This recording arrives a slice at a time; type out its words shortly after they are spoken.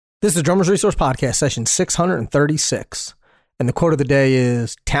This is the Drummers Resource Podcast, session 636. And the quote of the day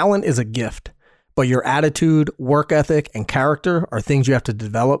is, talent is a gift, but your attitude, work ethic, and character are things you have to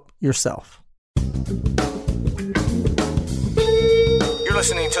develop yourself. You're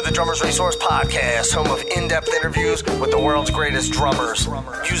listening to the Drummers Resource Podcast, home of in-depth interviews with the world's greatest drummers,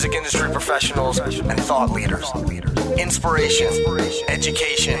 music industry professionals, and thought leaders. Inspiration,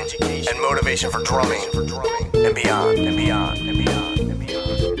 education, and motivation for drumming, and beyond, and beyond, and beyond.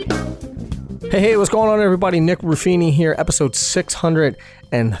 Hey, what's going on, everybody? Nick Ruffini here, episode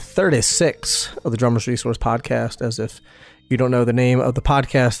 636 of the Drummers Resource Podcast, as if you don't know the name of the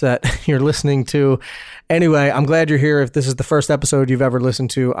podcast that you're listening to. Anyway, I'm glad you're here. If this is the first episode you've ever listened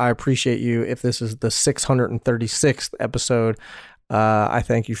to, I appreciate you. If this is the 636th episode, I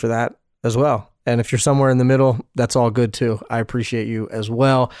thank you for that as well. And if you're somewhere in the middle, that's all good too. I appreciate you as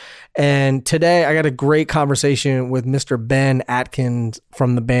well. And today I got a great conversation with Mr. Ben Atkins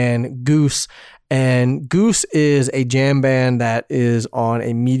from the band Goose. And Goose is a jam band that is on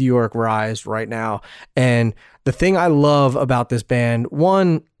a meteoric rise right now. And the thing I love about this band,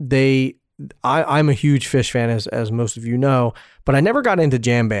 one, I'm a huge Phish fan, as most of you know, but I never got into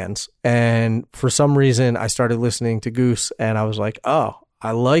jam bands. And for some reason, I started listening to Goose and I was like, oh,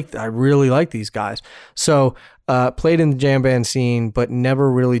 I really like these guys. So played in the jam band scene, but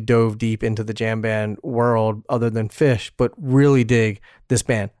never really dove deep into the jam band world other than Phish, but really dig this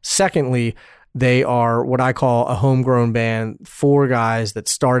band. Secondly, they are what I call a homegrown band, 4 guys that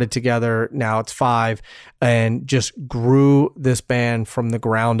started together. Now it's 5 and just grew this band from the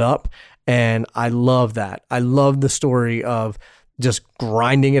ground up. And I love that. I love the story of just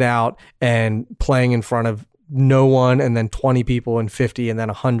grinding it out and playing in front of no one, and then 20 people and 50 and then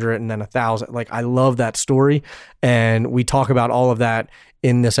 100 and then 1,000. Like, I love that story. And we talk about all of that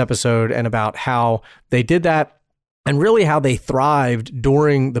in this episode and about how they did that and really how they thrived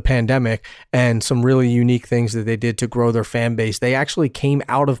during the pandemic and some really unique things that they did to grow their fan base. They actually came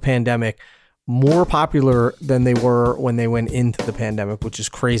out of pandemic more popular than they were when they went into the pandemic, which is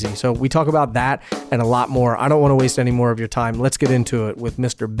crazy. So we talk about that and a lot more. I don't want to waste any more of your time. Let's get into it with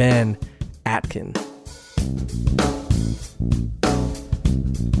Mr. Ben Atkins.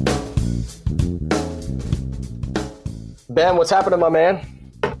 Ben, what's happening, my man?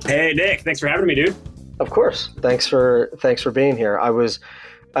 Hey, Nick. Thanks for having me, dude. Of course. Thanks for being here. I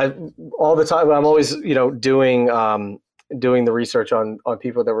all the time. I'm always, doing the research on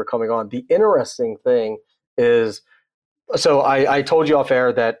people that were coming on. The interesting thing is, so I told you off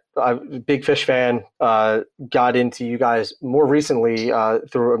air that I'm a big Phish fan, got into you guys more recently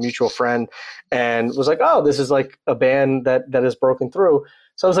through a mutual friend, and was like, oh, this is like a band that has broken through.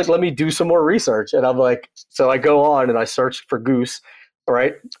 So I was like, let me do some more research. And I'm like, so I go on and I search for Goose,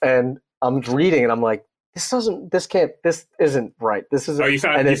 right? And I'm reading and I'm like, this isn't right. This isn't. Oh, you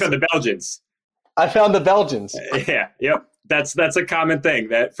found the Belgians. I found the Belgians. Yeah. Yep. That's a common thing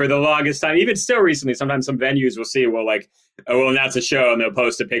that for the longest time, even still recently, sometimes some venues will see, we'll announce a show and they'll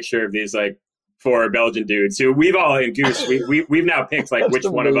post a picture of these like 4 Belgian dudes who we've all in Goose. we've now picked like which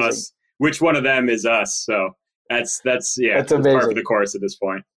one of them is us. So that's amazing. Part of the course at this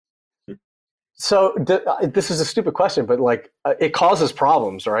point. So this is a stupid question, but like it causes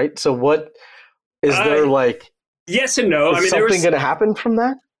problems, right? So what is there like? Yes and no. Is something going to happen from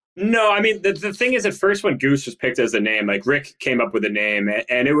that? No, I mean, the thing is, at first when Goose was picked as the name, like Rick came up with a name,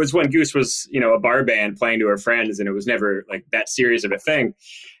 and it was when Goose was, a bar band playing to her friends, and it was never like that serious of a thing.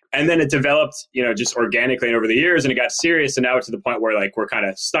 And then it developed, just organically and over the years, and it got serious, and now it's to the point where like we're kind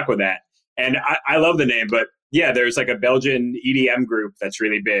of stuck with that. And I love the name, but yeah, there's like a Belgian EDM group that's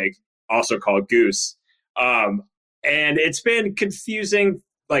really big, also called Goose. And it's been confusing,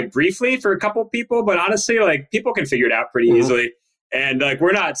 like briefly for a couple people, but honestly, like people can figure it out pretty easily. And like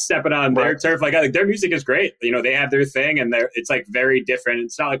we're not stepping on their turf. Like their music is great. They have their thing, and it's like very different.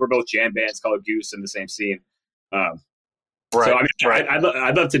 It's not like we're both jam bands called Goose in the same scene. So I mean,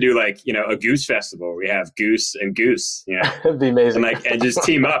 I'd love to do like a Goose festival where we have Goose and Goose. It'd be amazing. And just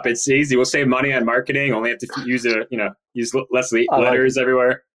team up. It's easy. We'll save money on marketing. Only have to use less letters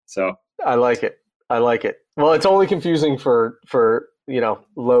everywhere. So I like it. Well, it's only confusing for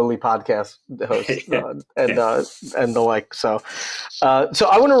lowly podcast hosts and the like. So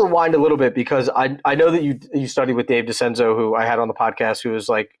I want to rewind a little bit because I know that you studied with Dave DiCenzo, who I had on the podcast, who is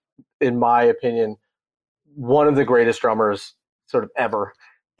like, in my opinion, one of the greatest drummers sort of ever.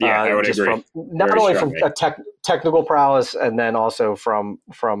 Yeah, I would agree. Not only from a technical prowess, and then also from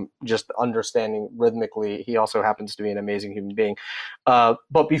just understanding rhythmically. He also happens to be an amazing human being.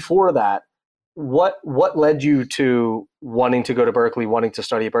 But before that, what led you to wanting to go to Berklee, wanting to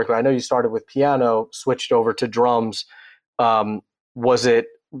study at Berklee? I know you started with piano, switched over to drums. Was it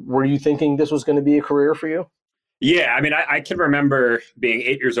were you thinking this was going to be a career for you? Yeah, I mean, I can remember being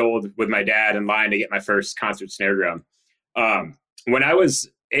 8 years old with my dad in line to get my first concert snare drum. When I was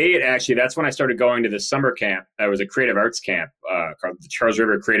 8, actually, that's when I started going to the summer camp. That was a creative arts camp called the Charles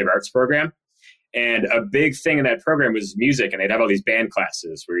River Creative Arts Program. And a big thing in that program was music, and they'd have all these band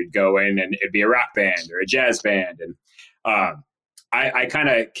classes where you'd go in and it'd be a rock band or a jazz band. And I kind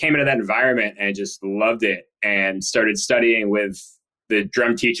of came into that environment and just loved it and started studying with the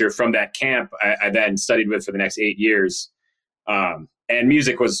drum teacher from that camp. I then studied with for the next 8 years. And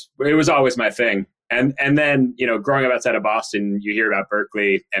music was always my thing. And then, growing up outside of Boston, you hear about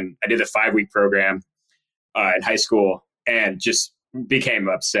Berklee, and I did the 5-week program in high school and just became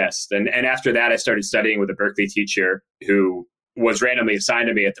obsessed. And after that, I started studying with a Berklee teacher who was randomly assigned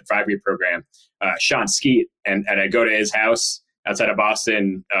to me at the 5-week program, Sean Skeet. And I'd go to his house outside of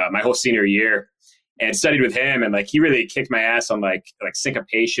Boston my whole senior year and studied with him. And he really kicked my ass on like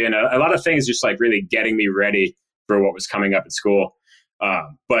syncopation, a lot of things, just really getting me ready for what was coming up at school.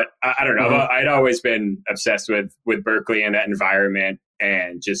 But I don't know. Mm-hmm. I'd always been obsessed with Berklee and that environment,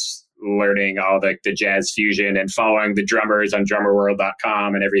 and just learning all the jazz fusion and following the drummers on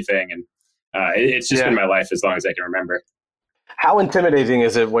drummerworld.com and everything. And it's just been my life as long as I can remember. How intimidating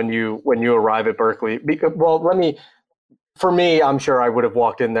is it when you arrive at Berklee? For me, I'm sure I would have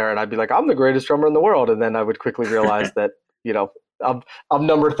walked in there and I'd be like, I'm the greatest drummer in the world. And then I would quickly realize that, I'm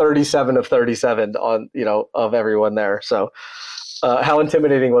number 37 of 37 on, of everyone there. So how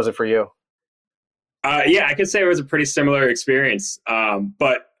intimidating was it for you? Yeah, I could say it was a pretty similar experience.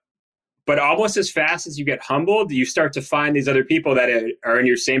 But almost as fast as you get humbled, you start to find these other people that are in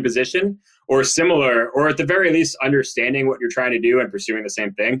your same position or similar, or at the very least understanding what you're trying to do and pursuing the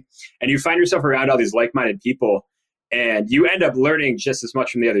same thing. And you find yourself around all these like-minded people, and you end up learning just as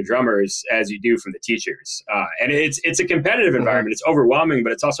much from the other drummers as you do from the teachers. And it's a competitive environment. It's overwhelming,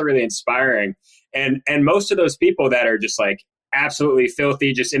 but it's also really inspiring. And most of those people that are just absolutely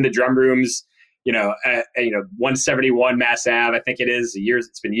filthy, just in the drum rooms, 171 Mass Ave, I think it is.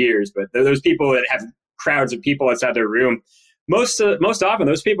 It's been years, but those people that have crowds of people inside their room, most often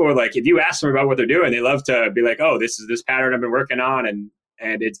those people are if you ask them about what they're doing, they love to be like, oh, this is this pattern I've been working on. And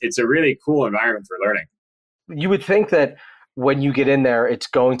it's a really cool environment for learning. You would think that when you get in there, it's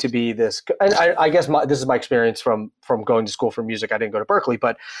going to be this, and I guess this is my experience from going to school for music. I didn't go to Berklee,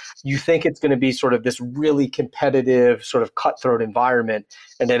 but you think it's going to be sort of this really competitive, sort of cutthroat environment,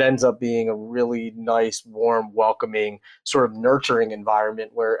 and it ends up being a really nice, warm, welcoming, sort of nurturing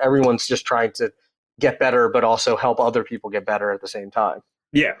environment where everyone's just trying to get better, but also help other people get better at the same time.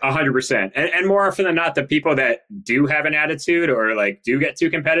 Yeah, 100%. And more often than not, the people that do have an attitude or do get too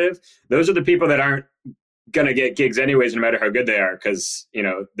competitive, those are the people that aren't going to get gigs anyways, no matter how good they are, because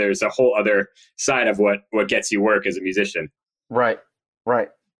there's a whole other side of what gets you work as a musician. Right.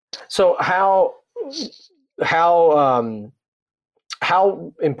 So how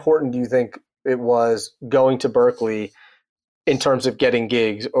important do you think it was going to Berklee in terms of getting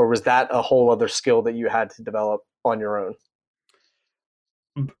gigs, or was that a whole other skill that you had to develop on your own?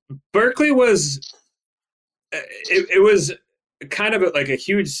 Berklee was it was kind of a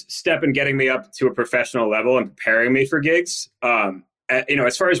huge step in getting me up to a professional level and preparing me for gigs.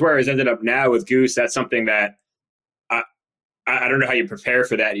 As far as where I ended up now with Goose, that's something that I don't know how you prepare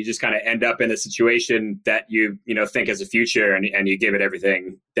for that. You just kind of end up in a situation that you think as a future, and you give it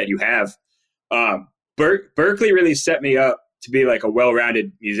everything that you have. Berklee really set me up to be a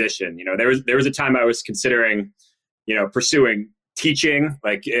well-rounded musician. There was a time I was considering, pursuing teaching,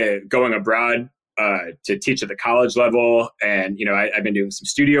 going abroad to teach at the college level. And, I've been doing some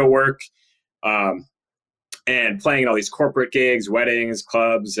studio work and playing in all these corporate gigs, weddings,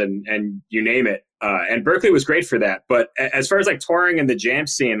 clubs, and you name it. And Berklee was great for that. But as far as touring and the jam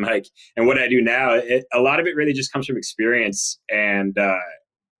scene, and what I do now, a lot of it really just comes from experience and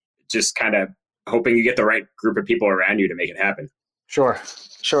just kind of hoping you get the right group of people around you to make it happen. Sure.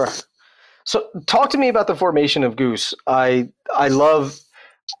 So talk to me about the formation of Goose. I love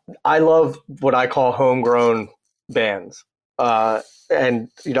what I call homegrown bands. And,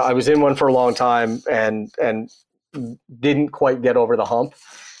 I was in one for a long time and didn't quite get over the hump.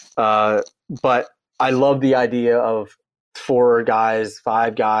 But I love the idea of 4 guys,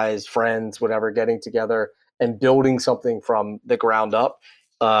 5 guys, friends, whatever, getting together and building something from the ground up.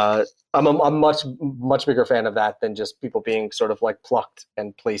 I'm a much bigger fan of that than just people being sort of plucked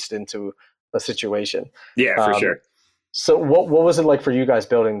and placed into a situation. Yeah, for sure. So what was it like for you guys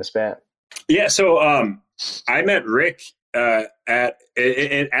building this band? Yeah, so I met Rick at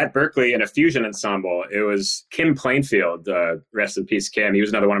Berklee in a fusion ensemble. It was Kim Plainfield, rest in peace, Kim. He was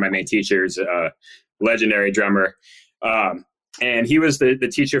another one of my main teachers, legendary drummer. And he was the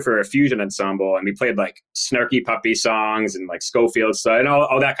teacher for a fusion ensemble, and we played like Snarky Puppy songs and like Schofield stuff and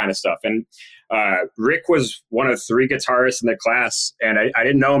all that kind of stuff. And Rick was one of 3 guitarists in the class, and I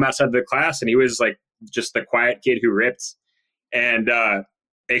didn't know him outside of the class, and he was like just the quiet kid who ripped. And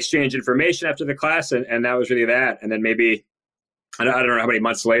they exchanged information after the class, and that was really that. And then maybe, I don't know how many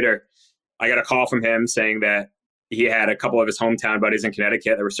months later, I got a call from him saying that he had a couple of his hometown buddies in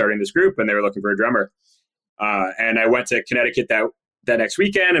Connecticut that were starting this group, and they were looking for a drummer. And I went to Connecticut that next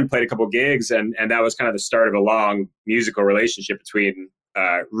weekend and played a couple gigs. And that was kind of the start of a long musical relationship between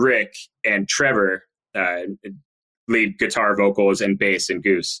Rick and Trevor, lead guitar, vocals, and bass, and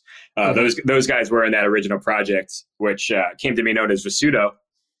Goose. Those guys were in that original project, which came to be known as Visudo.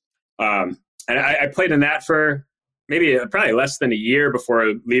 And I played in that for probably less than a year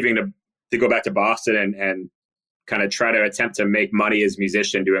before leaving to go back to Boston and kind of try to attempt to make money as a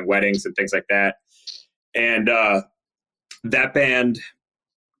musician doing weddings and things like that. And that band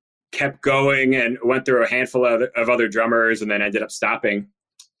kept going and went through a handful of other drummers, and then ended up stopping.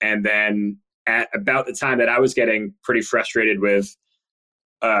 And then at about the time that I was getting pretty frustrated with,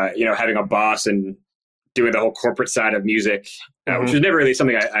 having a boss and doing the whole corporate side of music, which was never really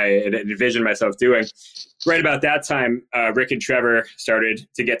something I envisioned myself doing. Right about that time, Rick and Trevor started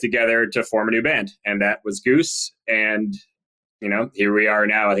to get together to form a new band, and that was Goose. And, here we are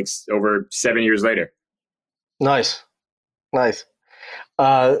now, I think over 7 years later. Nice. One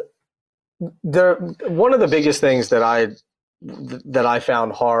of the biggest things that I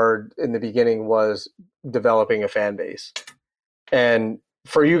found hard in the beginning was developing a fan base. And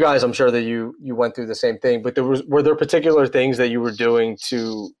for you guys, I'm sure that you went through the same thing, but were there particular things that you were doing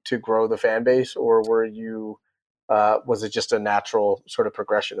to grow the fan base, or was it just a natural sort of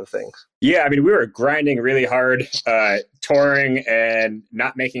progression of things? Yeah, I mean, we were grinding really hard, touring and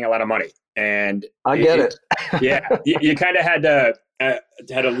not making a lot of money. And I get it. Yeah, you kind of had to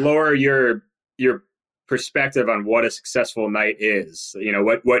lower your perspective on what a successful night is.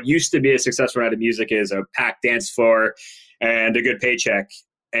 What used to be a successful night of music is a packed dance floor and a good paycheck.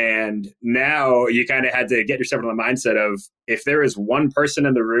 And now you kind of had to get yourself in the mindset of, if there is one person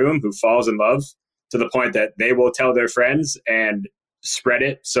in the room who falls in love to the point that they will tell their friends and spread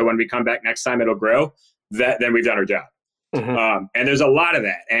it, so when we come back next time it'll grow, then we've done our job. And there's a lot of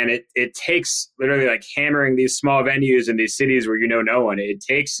that, and it takes literally like hammering these small venues in these cities where no one. It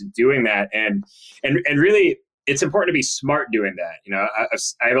takes doing that, and really, it's important to be smart doing that.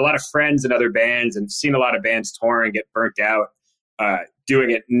 I have a lot of friends in other bands, and seen a lot of bands tour and get burnt out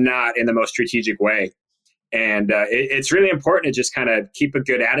doing it not in the most strategic way. And it's really important to just kind of keep a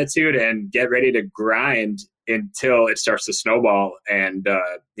good attitude and get ready to grind until it starts to snowball and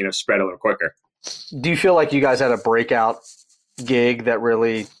spread a little quicker. Do you feel like you guys had a breakout gig that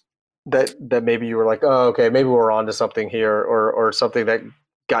really that maybe you were like, oh, okay, maybe we're onto something here, or something that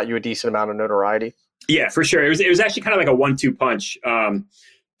got you a decent amount of notoriety? Yeah, for sure. It was actually kind of like a 1-2 punch.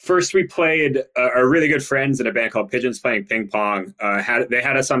 First, we played our really good friends in a band called Pigeons Playing Ping Pong. They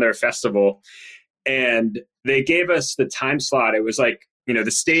had us on their festival, and they gave us the time slot. It was like,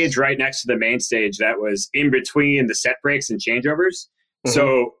 the stage right next to the main stage that was in between the set breaks and changeovers.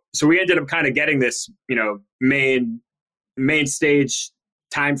 So we ended up kind of getting this, main stage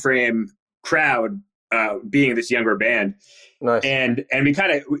time frame crowd being this younger band. Nice. And we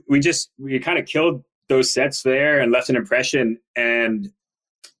kind of killed those sets there and left an impression. And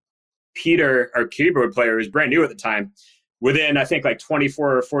Peter, our keyboard player, was brand new at the time. Within, I think, like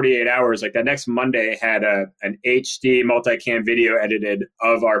 24 or 48 hours, like that next Monday, had an HD multicam video edited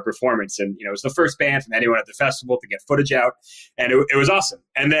of our performance. And, it was the first band from anyone at the festival to get footage out. And it was awesome.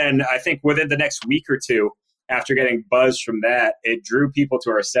 And then I think within the next week or two, after getting buzz from that, it drew people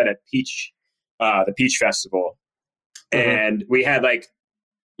to our set at Peach, the Peach Festival. And we had an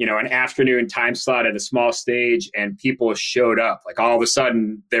afternoon time slot at a small stage, and people showed up. Like all of a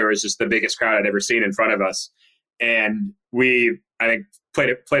sudden, there was just the biggest crowd I'd ever seen in front of us. And I think, played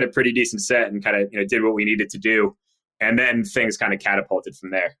a pretty decent set and kind of, did what we needed to do. And then things kind of catapulted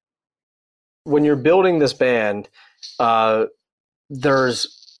from there. When you're building this band,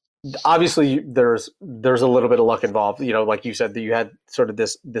 there's a little bit of luck involved. Like you said, that you had sort of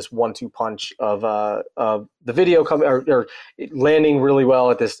this 1-2 punch of the video coming or landing really well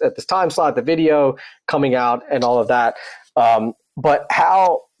at this time slot, the video coming out and all of that. But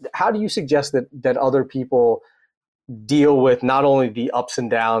how do you suggest that other people deal with not only the ups and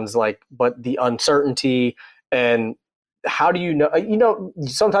downs, but the uncertainty? And how do you know,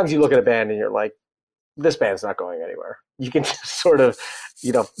 sometimes you look at a band and you're like, this band's not going anywhere. You can just sort of,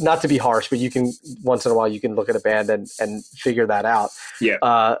 not to be harsh, but you can, once in a while, you can look at a band and figure that out.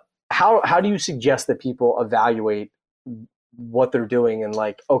 Yeah. How do you suggest that people evaluate what they're doing and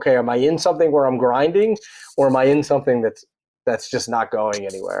like, okay, am I in something where I'm grinding, or am I in something that's just not going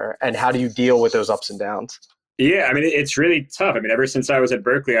anywhere? And how do you deal with those ups and downs? Yeah, I mean, it's really tough. I mean, ever since I was at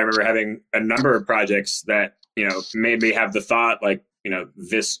Berkeley, I remember having a number of projects that, made me have the thought like,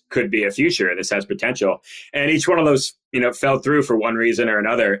 this could be a future. This has potential. And each one of those, fell through for one reason or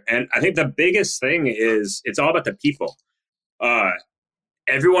another. And I think the biggest thing is it's all about the people.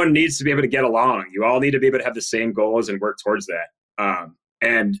 Everyone needs to be able to get along. You all need to be able to have the same goals and work towards that.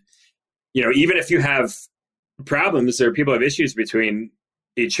 And, even if you have problems or people have issues between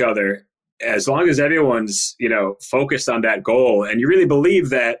each other, as long as everyone's, focused on that goal and you really believe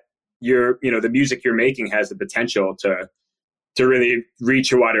that the music you're making has the potential to really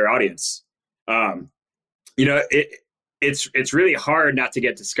reach a wider audience. It's really hard not to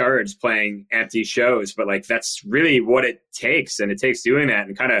get discouraged playing empty shows, but like, that's really what it takes. And it takes doing that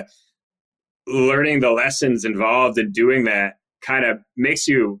and kind of learning the lessons involved in doing that kind of makes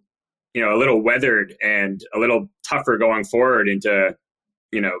you, a little weathered and a little tougher going forward into,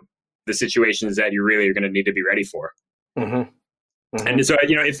 the situations that you really are going to need to be ready for. Mm-hmm. Mm-hmm. And so,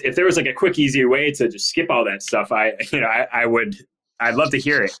 if there was like a quick, easy way to just skip all that stuff, I'd love to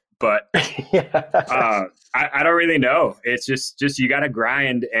hear it, but I don't really know. It's just you got to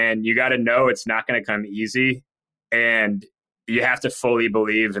grind and you got to know it's not going to come easy, and you have to fully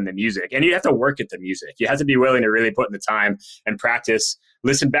believe in the music, and you have to work at the music. You have to be willing to really put in the time and practice,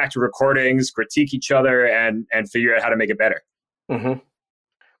 listen back to recordings, critique each other, and figure out how to make it better. Mm-hmm.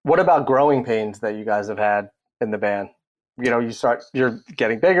 What about growing pains that you guys have had in the band? You're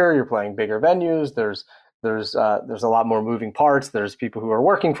getting bigger, you're playing bigger venues. There's a lot more moving parts. There's people who are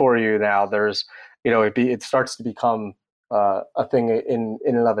working for you now. There's, it starts to become a thing in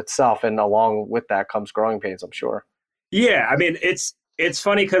and of itself. And along with that comes growing pains, I'm sure. Yeah. I mean, it's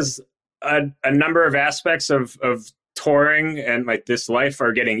funny because a number of aspects of touring and like this life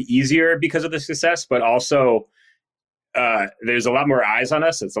are getting easier because of the success, but also there's a lot more eyes on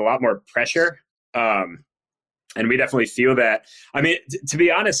us. It's a lot more pressure. And we definitely feel that. I mean, to be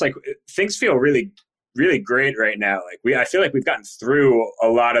honest, like things feel really, really great right now. Like I feel like we've gotten through a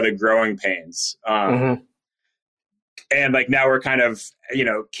lot of the growing pains. Mm-hmm. And like now we're kind of,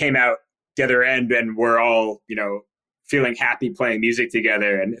 came out the other end and we're all, feeling happy playing music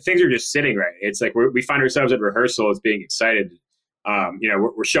together, and things are just sitting right. It's like we find ourselves at rehearsal as being excited.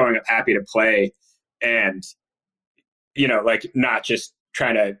 We're showing up happy to play, and, like not just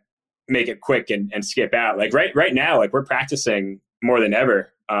trying to make it quick and skip out. Like right now, like we're practicing more than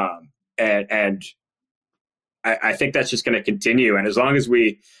ever. And I think that's just going to continue. And as long as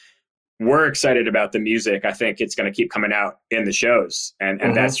we're excited about the music, I think it's going to keep coming out in the shows. And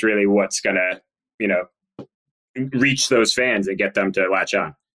Mm-hmm. that's really what's going to, reach those fans and get them to latch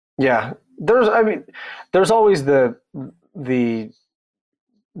on. Yeah. There's always the thing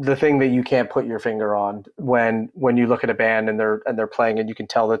that you can't put your finger on when you look at a band and they're playing, and you can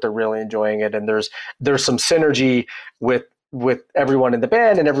tell that they're really enjoying it. And there's some synergy with everyone in the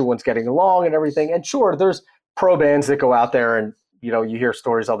band, and everyone's getting along and everything. And sure, there's pro bands that go out there and, you hear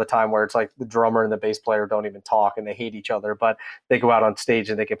stories all the time where it's like the drummer and the bass player don't even talk and they hate each other, but they go out on stage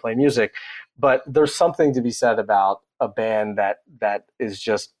and they can play music. But there's something to be said about a band that is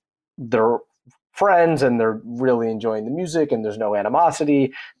just, they're friends and they're really enjoying the music and there's no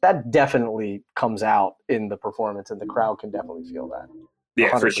animosity. That definitely comes out in the performance, and the crowd can definitely feel that.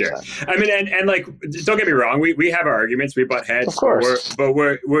 Yeah, 100%. For sure. I mean, and like, don't get me wrong, we have our arguments, we butt heads, of course, but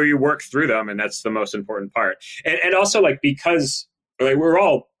we work through them, and that's the most important part. And also, like, because like we're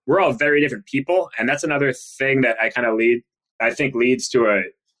all very different people, and that's another thing that I think leads to a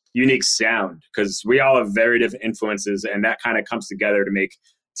unique sound, because we all have very different influences, and that kind of comes together to make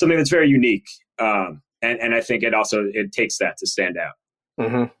something that's very unique. And I think it takes that to stand out.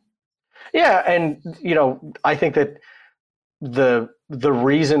 Mm-hmm. Yeah, and I think that the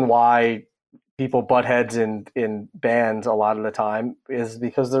reason why people butt heads in bands a lot of the time is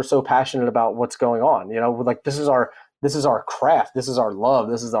because they're so passionate about what's going on. Like this is our craft, this is our love,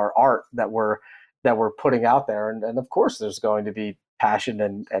 this is our art that we're putting out there, and of course there's going to be passion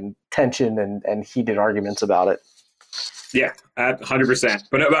and tension and heated arguments about it. Yeah, 100%.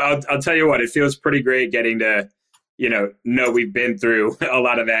 But I'll tell you what, it feels pretty great getting to know we've been through a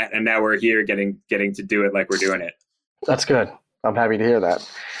lot of that, and now we're here getting to do it like we're doing it. That's good. I'm happy to hear that.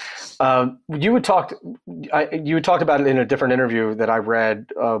 You had talked about it in a different interview that I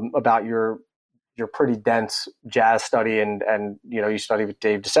read about your pretty dense jazz study, and you study with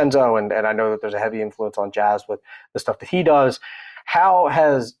Dave DiCenzo, and I know that there's a heavy influence on jazz with the stuff that he does. How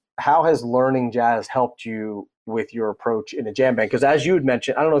has learning jazz helped you with your approach in a jam band? Because as you had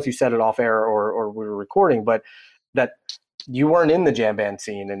mentioned, I don't know if you said it off air or we were recording, but that you weren't in the jam band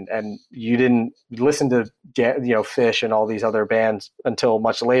scene, and you didn't listen to Phish and all these other bands until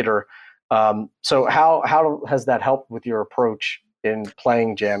much later. So how has that helped with your approach in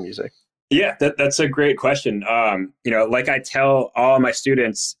playing jam music? Yeah, that's a great question. Like I tell all my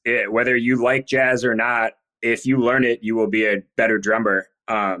students, whether you like jazz or not, if you learn it, you will be a better drummer.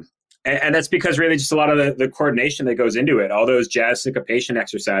 And that's because really just a lot of the coordination that goes into it, all those jazz syncopation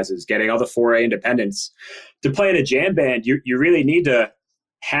exercises, getting all the 4/8 independence. To play in a jam band, you really need to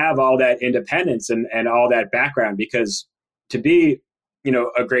have all that independence and all that background, because to be,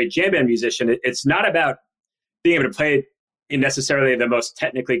 a great jam band musician, it's not about being able to play necessarily the most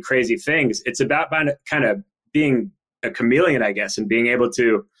technically crazy things. It's about kind of being a chameleon, I guess, and being able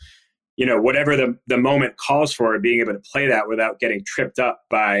to, whatever the moment calls for, being able to play that without getting tripped up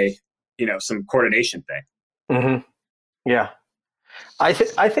by, some coordination thing. Mm-hmm. Yeah. I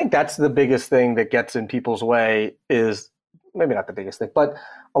think that's the biggest thing that gets in people's way, is maybe not the biggest thing, but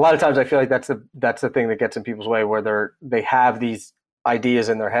a lot of times I feel like that's the thing that gets in people's way, where they have these ideas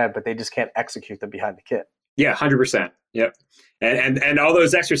in their head, but they just can't execute them behind the kit. Yeah, 100%. Yep. And all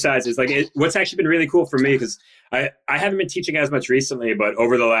those exercises, what's actually been really cool for me, because I haven't been teaching as much recently, but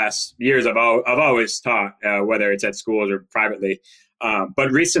over the last years, I've always taught, whether it's at schools or privately.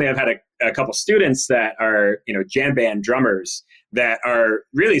 But recently I've had a couple students that are, jam band drummers that are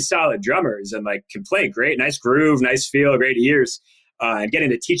really solid drummers and can play great, nice groove, nice feel, great ears, and getting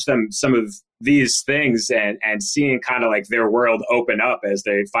to teach them some of these things and seeing kind of their world open up as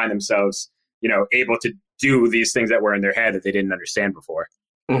they find themselves, able to do these things that were in their head that they didn't understand before.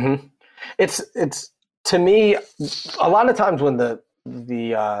 Mm-hmm. It's to me, a lot of times when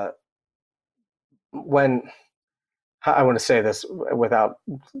when I want to say this without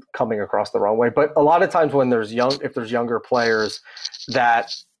coming across the wrong way, but a lot of times when if there's younger players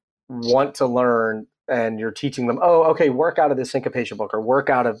that want to learn, and you're teaching them, work out of this syncopation book, or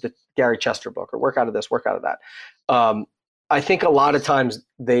work out of the Gary Chester book, or work out of this, work out of that. I think a lot of times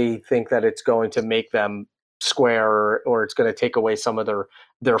they think that it's going to make them square, or it's going to take away some of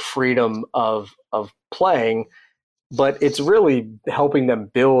their freedom of playing, but it's really helping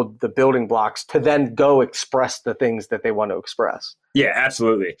them build the building blocks to then go express the things that they want to express. Yeah,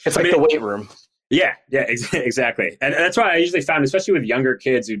 absolutely. It's the weight room. Yeah, exactly. And that's why I usually found, especially with younger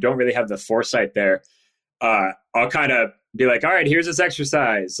kids who don't really have the foresight there, I'll kind of be like, all right, here's this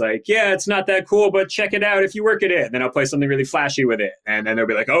exercise. It's not that cool, but check it out if you work at it. And then I'll play something really flashy with it. And then they'll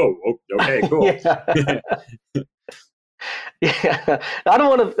be like, oh, okay, cool. Yeah. I don't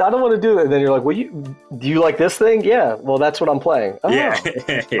want to do that. And then you're like, well, do you like this thing? Yeah. Well, that's what I'm playing. Oh, yeah.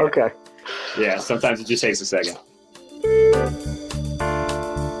 Okay. Yeah. Sometimes it just takes a second.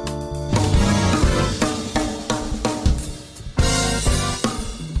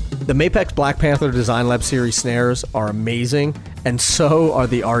 The Mapex Black Panther Design Lab Series snares are amazing, and so are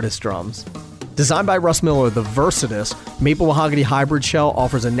the Artist drums. Designed by Russ Miller, the Versatus Maple Mahogany Hybrid Shell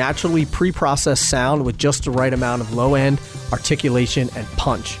offers a naturally pre-processed sound with just the right amount of low end, articulation, and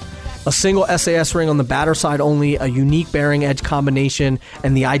punch. A single SAS ring on the batter side only, a unique bearing edge combination,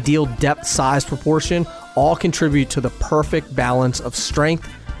 and the ideal depth-size proportion all contribute to the perfect balance of strength,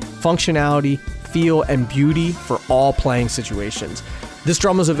 functionality, feel, and beauty for all playing situations. This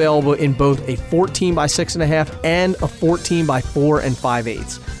drum is available in both a 14 by 6.5 and a 14 by 4 and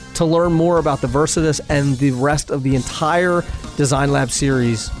 5/8. To learn more about the Versatus and the rest of the entire Design Lab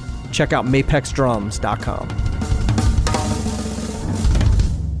series, check out mapexdrums.com.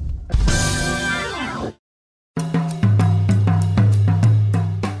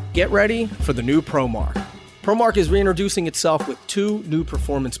 Get ready for the new ProMark. ProMark is reintroducing itself with two new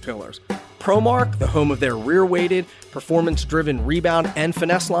performance pillars. ProMark, the home of their rear-weighted, performance-driven rebound and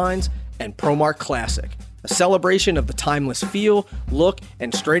finesse lines, and ProMark Classic, a celebration of the timeless feel, look,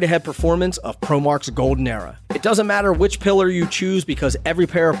 and straight-ahead performance of ProMark's golden era. It doesn't matter which pillar you choose, because every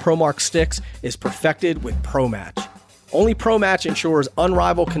pair of ProMark sticks is perfected with ProMatch. Only ProMatch ensures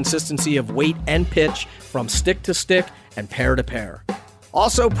unrivaled consistency of weight and pitch from stick to stick and pair to pair.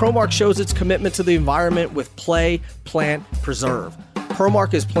 Also, ProMark shows its commitment to the environment with Play, Plant, Preserve.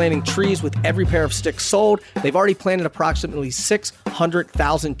 ProMark is planting trees with every pair of sticks sold. They've already planted approximately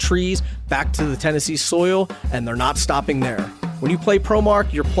 600,000 trees back to the Tennessee soil, and they're not stopping there. When you play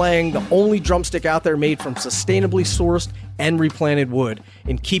ProMark, you're playing the only drumstick out there made from sustainably sourced and replanted wood,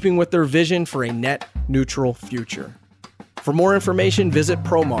 in keeping with their vision for a net neutral future. For more information, visit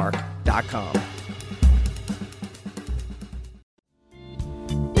promark.com.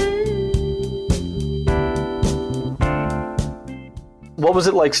 What was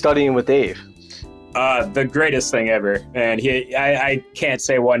it like studying with Dave? The greatest thing ever. And I can't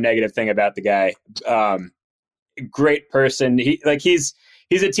say one negative thing about the guy. great person. He's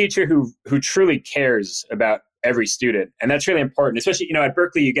a teacher who truly cares about every student, and that's really important. Especially, at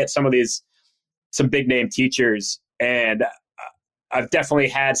Berkeley, you get some big name teachers, and I've definitely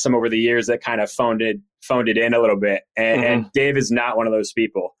had some over the years that kind of phoned it in a little bit. And Dave is not one of those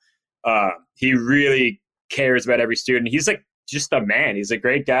people. He really cares about every student. He's like just a man. He's a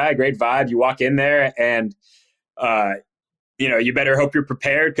great guy, great vibe. You walk in there and, you better hope you're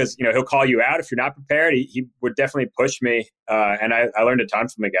prepared because, he'll call you out if you're not prepared. He would definitely push me. And I learned a ton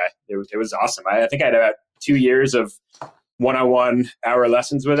from the guy. It was awesome. I think I had about 2 years of one-on-one hour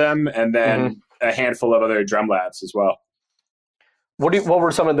lessons with him, and then a handful of other drum labs as well. What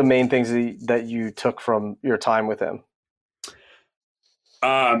were some of the main things that you took from your time with him?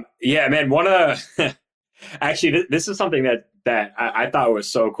 Yeah, man, actually, this is something that I thought was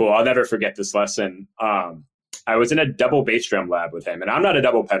so cool. I'll never forget this lesson. I was in a double bass drum lab with him, and I'm not a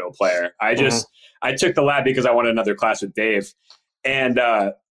double pedal player. I took the lab because I wanted another class with Dave. And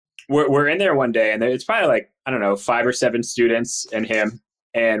we're in there one day, and it's probably like, I don't know, 5 or 7 students and him.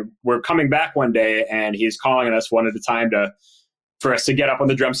 And we're coming back one day, and he's calling us one at a time for us to get up on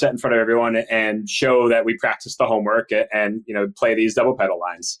the drum set in front of everyone and show that we practiced the homework and play these double pedal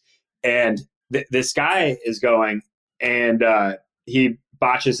lines. And this guy is going, and he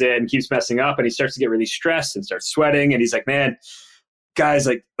botches it and keeps messing up, and he starts to get really stressed and starts sweating. And he's like, man, guys,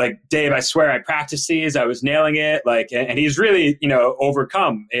 like Dave, I swear I practiced these. I was nailing it. And he's really,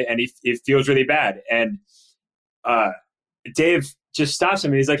 overcome, and he feels really bad. And Dave just stops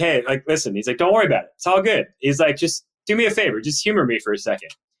him, and he's like, hey, listen, he's like, don't worry about it. It's all good. He's like, just do me a favor. Just humor me for a second.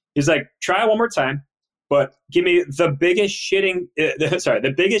 He's like, try one more time, but give me the biggest shit-eating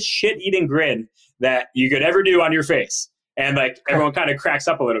grin that you could ever do on your face. And everyone kind of cracks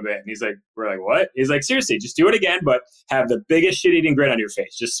up a little bit. And he's like, we're like, what? He's like, seriously, just do it again, but have the biggest shit-eating grin on your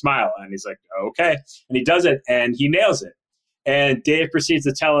face. Just smile. And he's like, okay. And he does it, and he nails it. And Dave proceeds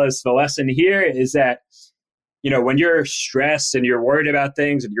to tell us the lesson here is that, when you're stressed and you're worried about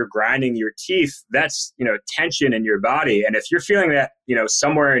things and you're grinding your teeth, that's, tension in your body. And if you're feeling that,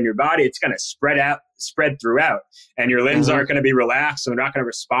 somewhere in your body, it's going to spread throughout, and your limbs aren't going to be relaxed, and they're not going to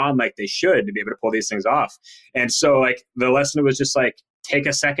respond like they should to be able to pull these things off. And so the lesson was just take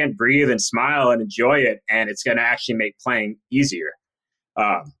a second, breathe and smile and enjoy it. And it's going to actually make playing easier.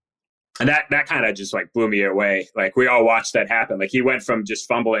 And that kind of just blew me away. We all watched that happen. He went from just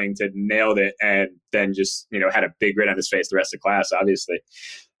fumbling to nailed it, and then just, had a big grin on his face the rest of class, obviously.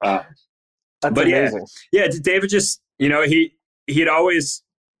 That's amazing. Yeah. David just, he was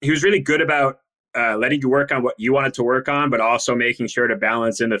really good about letting you work on what you wanted to work on, but also making sure to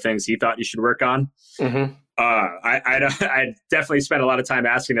balance in the things he thought you should work on. I definitely spent a lot of time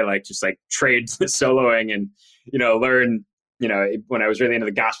asking to trade soloing and, learn, when I was really into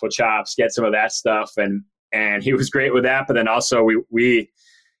the gospel chops, get some of that stuff. And he was great with that. But then also we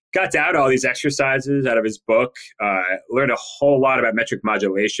got down to all these exercises out of his book, learned a whole lot about metric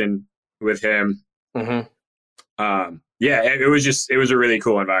modulation with him. It was a really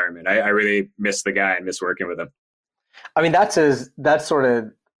cool environment. I really miss the guy and miss working with him. I mean,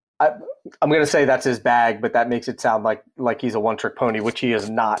 I'm going to say that's his bag, but that makes it sound like he's a one-trick pony, which he is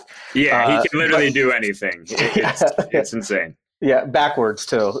not. Yeah, he can literally do anything. It's insane. Yeah, backwards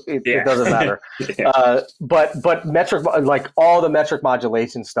too. It doesn't matter. But metric, all the metric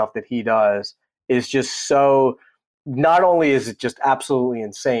modulation stuff that he does is just so. Not only is it just absolutely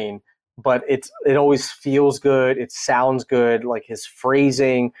insane, but it always feels good. It sounds good. His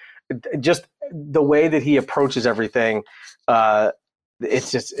phrasing, just the way that he approaches everything.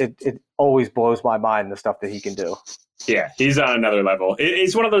 It's just it always blows my mind, the stuff that he can do. Yeah, he's on another level.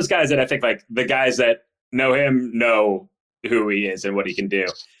 He's one of those guys that I think the guys that know him know who he is and what he can do.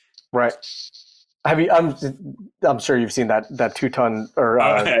 Right. I'm sure you've seen that 2-ton or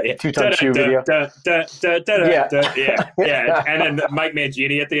 2-ton shoe video. Yeah. And then Mike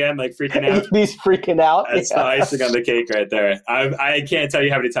Mangini at the end, freaking out. He's freaking out. That's the icing on the cake right there. I can't tell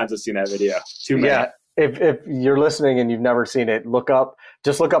you how many times I've seen that video. Too many. Yeah. If you're listening and you've never seen it, look up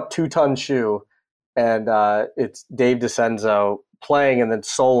 2-ton shoe, and it's Dave DiCenzo playing and then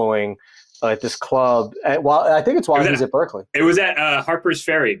soloing at this club. I think it's while he was at Berkeley. It was at Harper's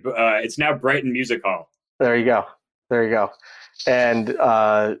Ferry. It's now Brighton Music Hall. There you go. And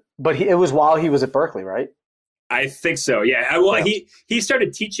but it was while he was at Berkeley, right? I think so. Yeah. He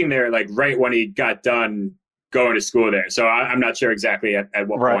started teaching there right when he got done going to school there. So I'm not sure exactly at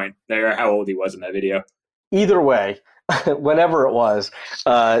what point there, how old he was in that video. Either way, whenever it was,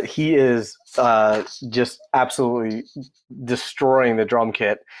 he is just absolutely destroying the drum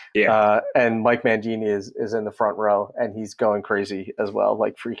kit. Yeah. And Mike Mangini is in the front row, and he's going crazy as well,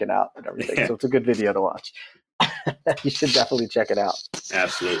 freaking out and everything. Yeah. So it's a good video to watch. You should definitely check it out.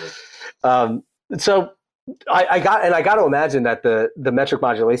 Absolutely. So I got to imagine that the metric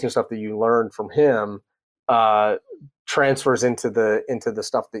modulation stuff that you learned from him transfers into the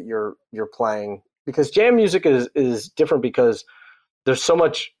stuff that you're playing, because jam music is different because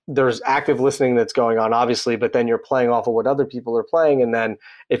there's active listening that's going on, obviously, but then you're playing off of what other people are playing, and then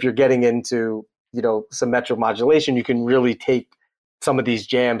if you're getting into some metric modulation, you can really take some of these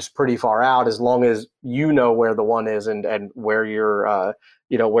jams pretty far out, as long as you know where the one is and where your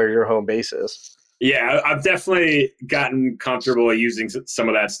where your home base is. Yeah, I've definitely gotten comfortable using some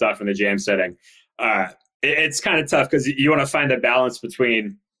of that stuff in the jam setting. It's kind of tough because you want to find a balance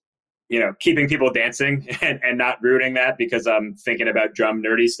between, keeping people dancing and not ruining that because I'm thinking about drum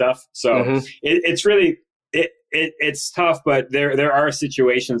nerdy stuff. So it's really, it's tough, but there are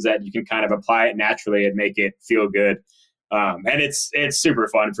situations that you can kind of apply it naturally and make it feel good. And it's super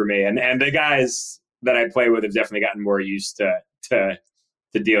fun for me. And the guys that I play with have definitely gotten more used to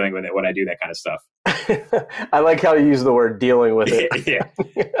dealing with it when I do that kind of stuff. I like how you use the word dealing with it. Yeah.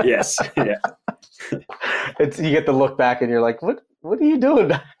 Yes. Yeah. You get to look back and you're like, what are you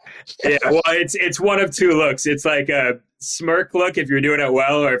doing? Yeah. Well, it's one of two looks. It's like a smirk look if you're doing it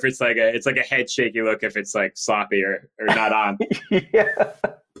well, or if it's like a head shaky look if it's like sloppy or not on. Yeah.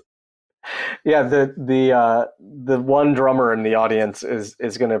 Yeah. The one drummer in the audience is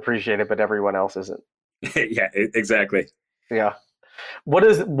going to appreciate it, but everyone else isn't. Yeah, exactly. Yeah.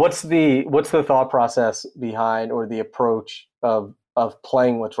 What's the thought process behind, or the approach of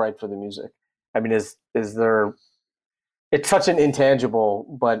playing what's right for the music? I mean, is there? It's such an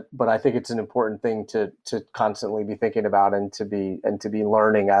intangible, but I think it's an important thing to constantly be thinking about and to be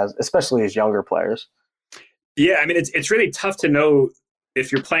learning, especially as younger players. Yeah, I mean, it's really tough to know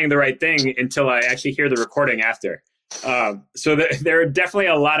if you're playing the right thing until I actually hear the recording after. So there are definitely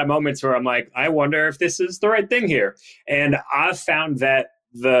a lot of moments where I'm like, I wonder if this is the right thing here. And I've found that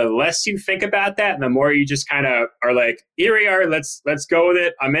the less you think about that, and the more you just kind of are like, here we are, let's go with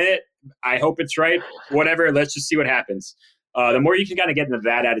it. I'm in it. I hope it's right. Whatever. Let's just see what happens. The more you can kind of get into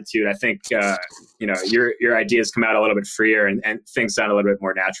that attitude, I think, your ideas come out a little bit freer and things sound a little bit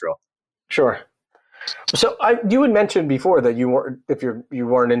more natural. Sure. So you had mentioned before that you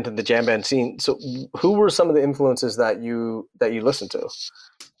weren't into the jam band scene. So who were some of the influences that you listened to?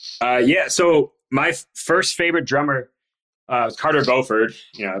 Yeah. So my first favorite drummer was Carter Beauford.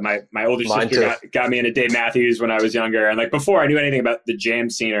 My older sister got me into Dave Matthews when I was younger, and like before I knew anything about the jam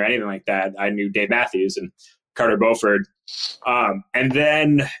scene or anything like that, I knew Dave Matthews and Carter Beauford. And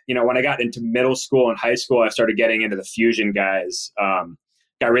then when I got into middle school and high school, I started getting into the fusion guys.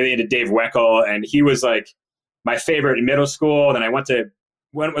 Got really into Dave Weckl, and he was like my favorite in middle school. Then I went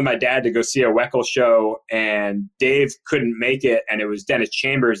with my dad to go see a Weckl show, and Dave couldn't make it, and it was Dennis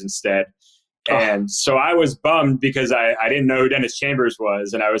Chambers instead. And so I was bummed because I didn't know who Dennis Chambers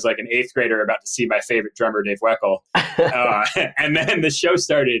was, and I was like an 8th grader about to see my favorite drummer, Dave Weckl. And then the show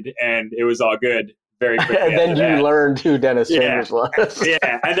started, and it was all good very quickly. And then you learned who Dennis Chambers was.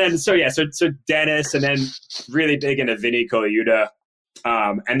 Yeah, and then so Dennis, and then really big into Vinny Colaiuta.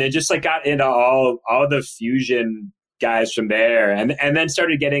 And then just like got into all the fusion guys from there, and then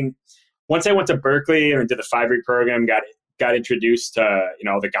started getting, once I went to Berklee and did the 5-week program, got introduced to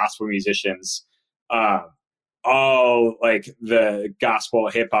the gospel musicians, all like the gospel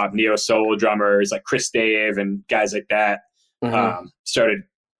hip hop neo soul drummers like Chris Dave and guys like that. Started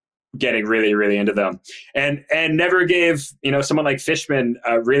getting really, really into them, and never gave someone like Fishman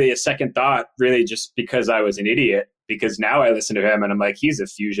really a second thought, really just because I was an idiot. Because now I listen to him and I'm like, he's a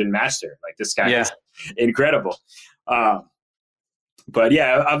fusion master. Like this guy is incredible. But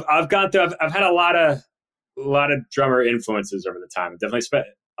yeah, I've had a lot of drummer influences over the time. I've definitely spent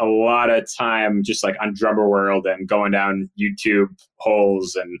a lot of time just like on Drummer World and going down YouTube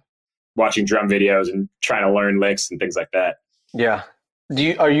holes and watching drum videos and trying to learn licks and things like that. Yeah.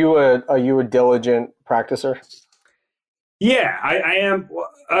 Are you a diligent practicer? Yeah, I am.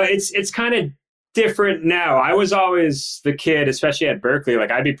 It's kind of different now. I was always the kid, especially at Berklee, like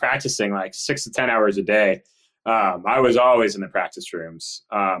I'd be practicing like 6 to 10 hours a day. I was always in the practice rooms.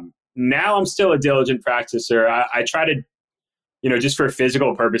 Now I'm still a diligent practicer. I try to, just for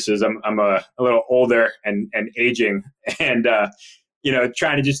physical purposes, I'm a little older and aging, and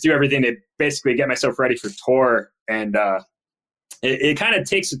trying to just do everything to basically get myself ready for tour. And it kind of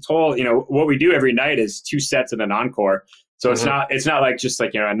takes a toll. What we do every night is 2 sets and an encore. So it's not like just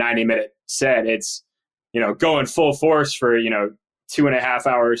like, a 90-minute set. It's, going full force for, 2.5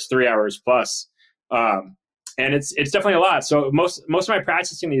 hours, 3 hours plus. And it's definitely a lot. So most of my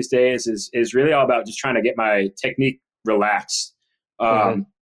practicing these days is really all about just trying to get my technique relaxed.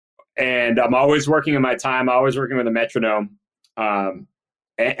 and I'm always working in my time, always working with a metronome.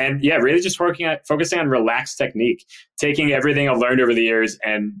 And yeah, really just focusing on relaxed technique, taking everything I've learned over the years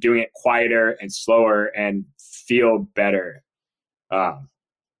and doing it quieter and slower and feel better. Yeah,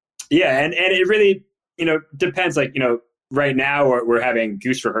 and it really, depends. Like, right now we're having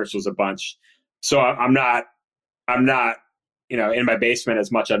Goose rehearsals a bunch, so I'm not, in my basement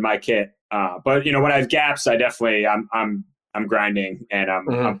as much on my kit. But when I have gaps, I definitely I'm grinding, and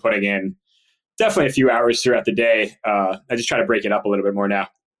I'm putting in definitely a few hours throughout the day. I just try to break it up a little bit more now.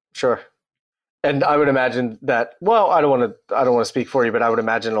 Sure. And I would imagine that, well, I don't want to speak for you, but I would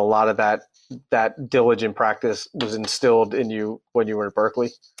imagine a lot of that diligent practice was instilled in you when you were at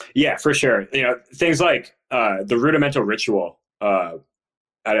Berklee. Yeah, for sure. Things like the rudimental ritual. I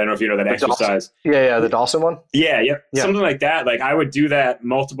don't know if you know that exercise. Dawson? Yeah, the Dawson one. Yeah, something like that. Like I would do that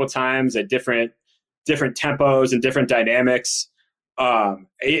multiple times at different tempos and different dynamics.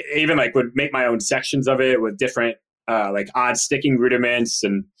 Even like would make my own sections of it with different like odd sticking rudiments,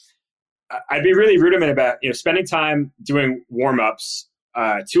 and I'd be really rudiment about spending time doing warm-ups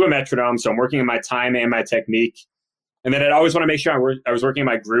to a metronome, so I'm working in my time and my technique, and then I'd always want to make sure I was working in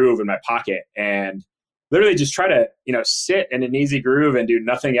my groove in my pocket, and literally just try to sit in an easy groove and do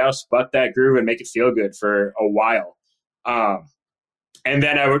nothing else but that groove and make it feel good for a while. And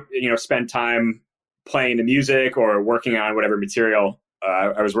then I would spend time playing the music or working on whatever material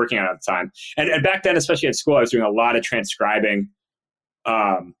I was working on at the time. And back then, especially at school, I was doing a lot of transcribing,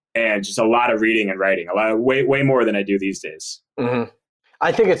 and just a lot of reading and writing, way more than I do these days. Mm-hmm.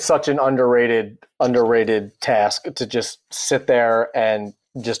 I think it's such an underrated task to just sit there and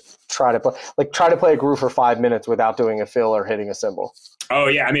just try to play a groove for 5 minutes without doing a fill or hitting a cymbal. Oh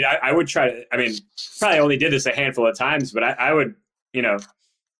yeah. I mean, I would try to, probably only did this a handful of times, but I would,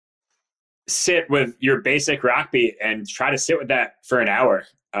 sit with your basic rock beat and try to sit with that for an hour.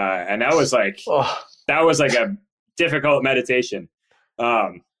 And that was like a difficult meditation.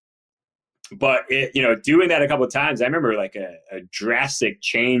 But doing that a couple of times, I remember like a drastic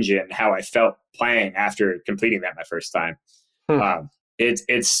change in how I felt playing after completing that my first time.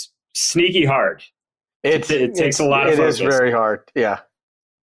 It's sneaky hard. It takes a lot of focus. It is very hard. Yeah.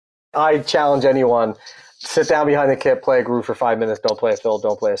 I challenge anyone, sit down behind the kit, play a groove for 5 minutes, don't play a fill,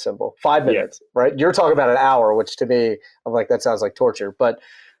 don't play a cymbal. 5 minutes, right? You're talking about an hour, which to me, I'm like, that sounds like torture. But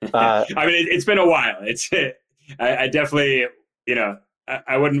it's been a while. I definitely,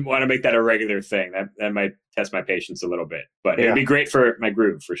 I wouldn't want to make that a regular thing. That might test my patience a little bit, but it'd be great for my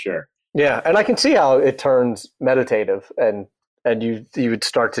groove for sure. Yeah, and I can see how it turns meditative, and you would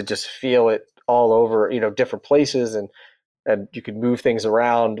start to just feel it all over, different places, and you can move things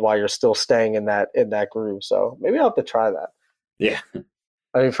around while you're still staying in that groove. So maybe I'll have to try that. Yeah.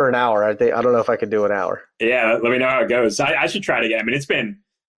 For an hour, I don't know if I could do an hour. Yeah, let me know how it goes. I should try it again.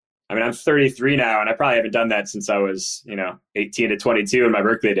 I'm 33 now, and I probably haven't done that since I was, 18 to 22 in my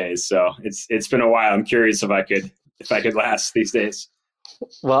Berklee days. So it's been a while. I'm curious if I could last these days.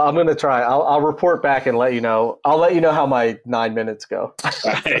 Well, I'm going to try. I'll report back and let you know. I'll let you know how my 9 minutes go.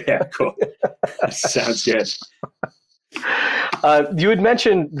 Yeah, cool. Sounds good. You had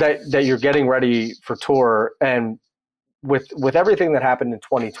mentioned that you're getting ready for tour, and with everything that happened in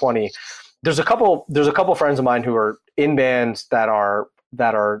 2020, there's a couple friends of mine who are in bands that are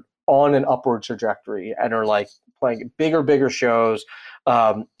on an upward trajectory and are like playing bigger shows,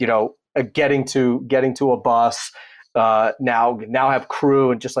 getting to a bus, now have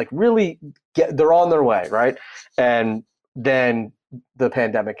crew and just like really they're on their way, right? And then the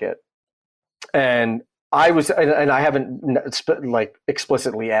pandemic hit, and I haven't like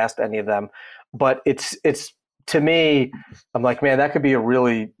explicitly asked any of them, but it's to me, I'm like, man, that could be a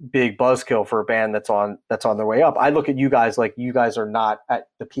really big buzzkill for a band that's on their way up. I look at you guys like you guys are not at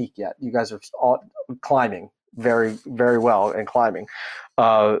the peak yet. You guys are climbing very, very well and climbing.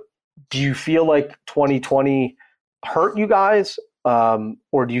 Do you feel like 2020 hurt you guys,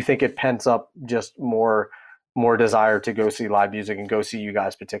 or do you think it pents up just more desire to go see live music and go see you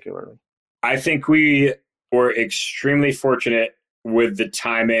guys particularly? I think we were extremely fortunate with the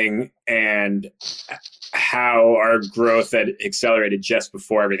timing and how our growth had accelerated just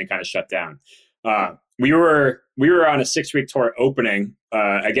before everything kind of shut down. We were on a 6-week tour opening,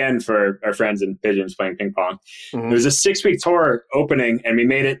 again, for our friends in Pigeons playing ping pong. Mm-hmm. It was a 6-week tour opening, and we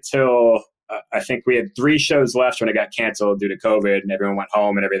made it till I think we had 3 shows left when it got canceled due to COVID and everyone went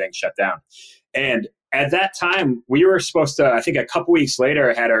home and everything shut down. And at that time, we were supposed to, I think a couple weeks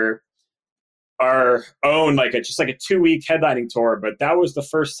later, had our own just a 2-week headlining tour, but that was the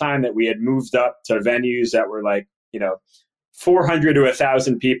first time that we had moved up to venues that were 400 to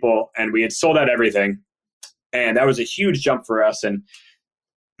 1,000 people, and we had sold out everything, and that was a huge jump for us. And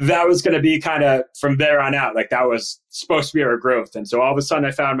that was going to be kind of from there on out, like that was supposed to be our growth. And so all of a sudden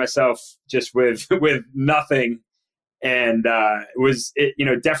I found myself just with nothing, and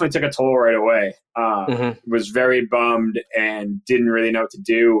definitely took a toll right away. Was very bummed and didn't really know what to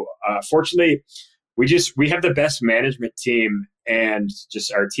do. Fortunately, we have the best management team and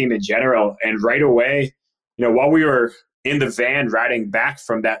just our team in general. And right away, while we were in the van riding back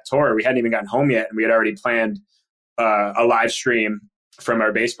from that tour, we hadn't even gotten home yet, and we had already planned a live stream from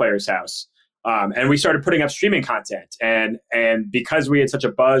our bass player's house. And we started putting up streaming content. And because we had such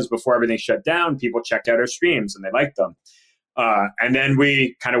a buzz before everything shut down, people checked out our streams and they liked them. And then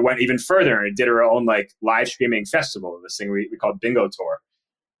we kind of went even further and did our own like live streaming festival, this thing we called Bingo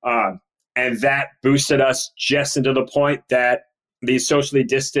Tour. And that boosted us just into the point that these socially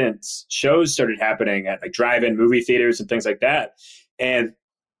distanced shows started happening at like drive-in movie theaters and things like that. And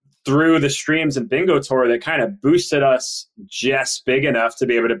through the streams and Bingo Tour, that kind of boosted us just big enough to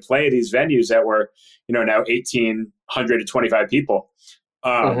be able to play these venues that were, now 1,800 to 25 people.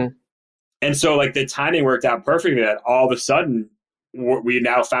 And so like the timing worked out perfectly that all of a sudden we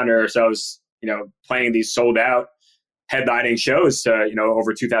now found ourselves, playing these sold out headlining shows to,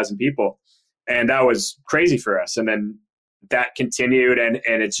 over 2,000 people. And that was crazy for us. And then that continued, and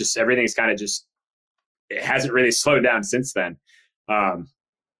it's just, everything's kind of just, it hasn't really slowed down since then.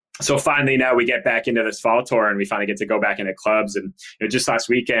 So finally now we get back into this fall tour, and we finally get to go back into clubs. And just last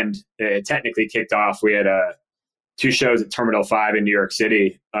weekend, it technically kicked off. We had 2 shows at Terminal 5 in New York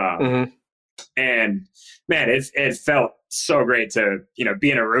City. And man, it felt so great to, be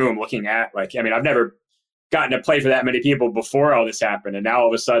in a room looking at, like, I've never gotten to play for that many people before all this happened. And now all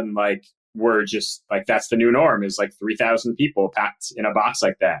of a sudden, like, we're just like, that's the new norm, is like 3,000 people packed in a box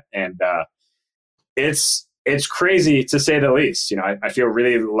like that. And it's crazy to say the least. I feel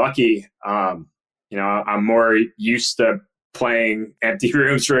really lucky. I'm more used to playing empty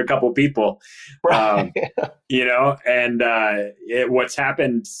rooms for a couple people, right. And what's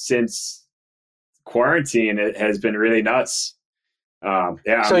happened since quarantine, it has been really nuts.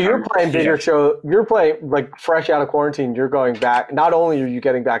 So you're playing bigger show. You're playing like fresh out of quarantine. You're going back. Not only are you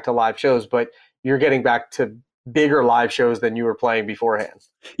getting back to live shows, but you're getting back to bigger live shows than you were playing beforehand.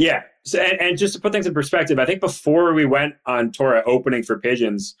 Yeah. So, and just to put things in perspective, I think before we went on tour opening for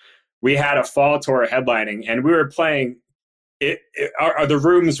Pigeons, we had a fall tour headlining, and we were playing the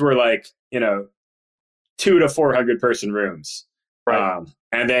rooms were like, 200 to 400 person rooms. Right.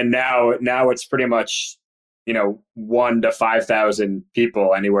 And then now it's pretty much, 1,000 to 5,000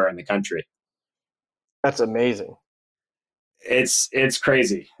 people anywhere in the country. That's amazing. It's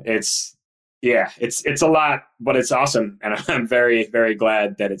crazy. It's a lot, but it's awesome. And I'm very, very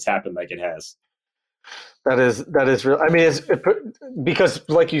glad that it's happened like it has. That is real. Because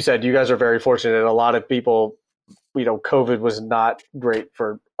like you said, you guys are very fortunate. A lot of people, COVID was not great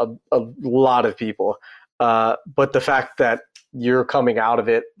for a lot of people. But the fact that you're coming out of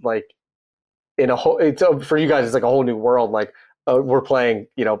it, like for you guys, it's like a whole new world. Like we're playing,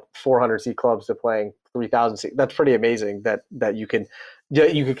 400 seat clubs to playing 3,000 seat. That's pretty amazing that you can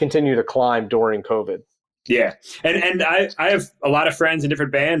continue to climb during COVID. Yeah. And I have a lot of friends in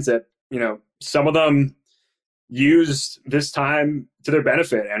different bands that, some of them used this time to their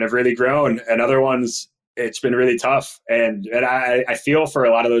benefit and have really grown, and other ones, it's been really tough. And I feel for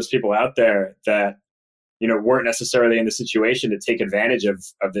a lot of those people out there that, weren't necessarily in the situation to take advantage of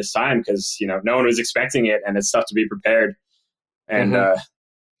this time, because, no one was expecting it, and it's tough to be prepared. And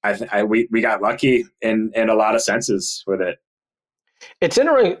we got lucky in a lot of senses with it. It's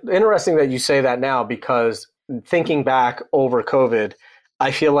interesting that you say that now, because thinking back over COVID, I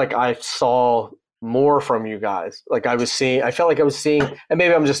feel like I saw more from you guys. Like I felt like I was seeing, and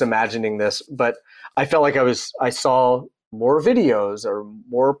maybe I'm just imagining this, but I felt like I saw more videos or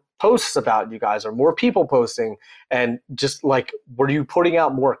more posts about you guys, or more people posting, and just like, were you putting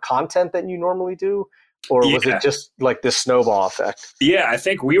out more content than you normally do? Or was it just like this snowball effect? Yeah, I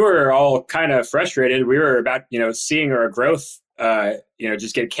think we were all kind of frustrated. We were about, seeing our growth,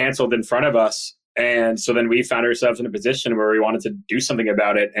 just get canceled in front of us. And so then we found ourselves in a position where we wanted to do something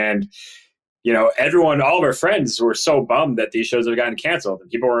about it. And, everyone, all of our friends were so bummed that these shows have gotten canceled and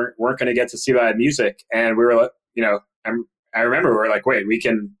people weren't going to get to see live music. And we were, I remember we were like, wait, we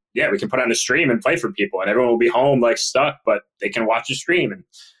can put on a stream and play for people, and everyone will be home like stuck, but they can watch a stream, and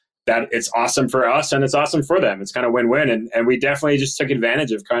that it's awesome for us and it's awesome for them. It's kind of win-win. And we definitely just took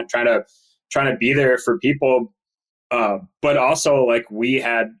advantage of trying to be there for people. But also, like, we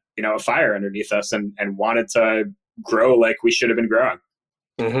had, a fire underneath us and wanted to grow like we should have been growing.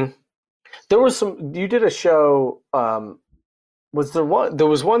 Mm-hmm. You did a show. There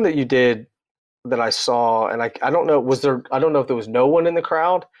was one that you did that I saw, and I don't know, I don't know if there was no one in the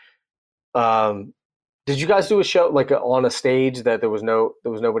crowd. Did you guys do a show like on a stage that there was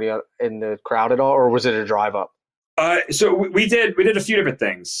nobody in the crowd at all, or was it a drive up? So we did a few different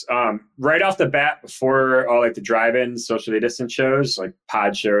things. Right off the bat, before all like the drive-in socially distant shows, like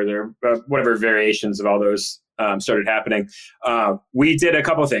pod shows or whatever variations of all those started happening, we did a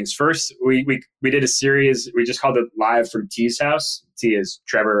couple of things. First, we did a series. We just called it Live from T's House. T is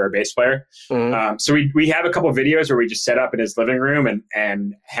Trevor, our bass player. Mm-hmm. So we have a couple of videos where we just set up in his living room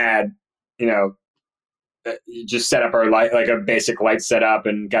and had, just set up our light, like a basic light setup,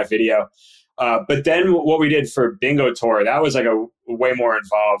 and got video. But then what we did for Bingo Tour, that was like a way more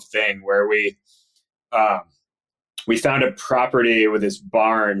involved thing where we found a property with this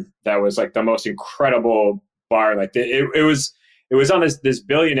barn that was like the most incredible barn. Like it was on this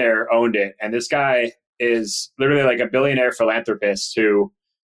billionaire owned it. And this guy is literally like a billionaire philanthropist who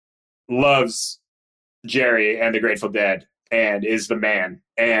loves Jerry and the Grateful Dead and is the man.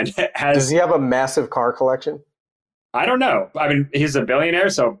 And does he have a massive car collection? I don't know. I mean, he's a billionaire,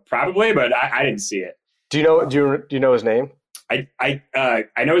 so probably, but I didn't see it. Do you know his name? I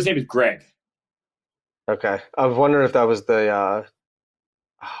know his name is Greg. Okay. I was wondering if that was the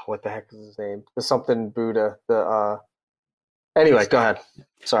what the heck is his name? The something Buddha. Anyway, go ahead.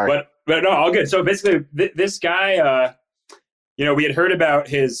 Sorry. But no, all good. So basically this guy we had heard about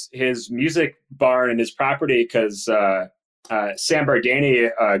his music barn and his property because Sam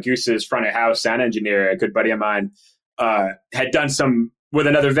Bardani, Goose's front of house sound engineer, a good buddy of mine, had done some with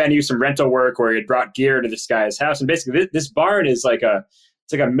another venue, some rental work where he had brought gear to this guy's house. And basically this barn is like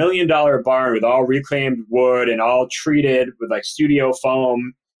it's like $1 million barn with all reclaimed wood and all treated with like studio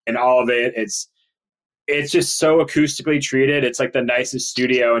foam and all of it. It's just so acoustically treated. It's like the nicest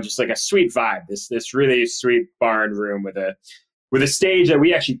studio and just like a sweet vibe. This really sweet barn room with a stage that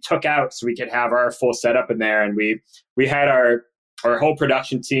we actually took out so we could have our full setup in there. And we had our whole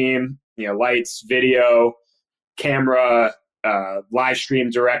production team, lights, video, camera, live stream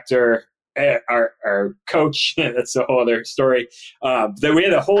director, our coach. That's a whole other story. Then we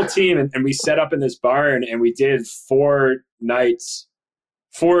had the whole team and we set up in this barn and we did 4 live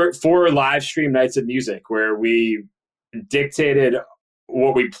stream nights of music where we dictated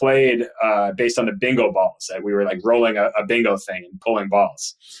what we played based on the bingo balls. That we were like rolling a bingo thing and pulling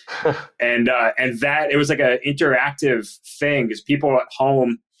balls. and that it was like an interactive thing because people at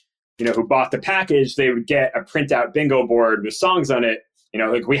home, who bought the package, they would get a printout bingo board with songs on it.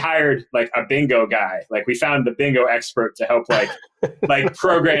 Like we hired like a bingo guy. Like we found the bingo expert to help like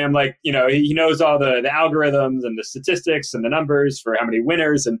program, he knows all the algorithms and the statistics and the numbers for how many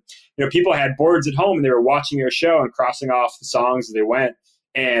winners. And, people had boards at home and they were watching your show and crossing off the songs as they went.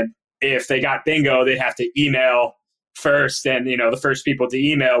 And if they got bingo, they'd have to email first. And, the first people to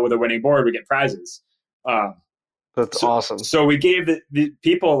email with a winning board would get prizes. That's awesome. So we gave the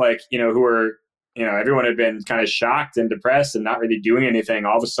people who were, everyone had been kind of shocked and depressed and not really doing anything.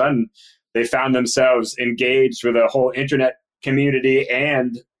 All of a sudden, they found themselves engaged with a whole internet community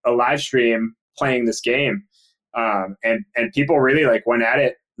and a live stream playing this game. And people really went at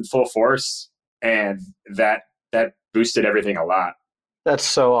it in full force. And that boosted everything a lot. That's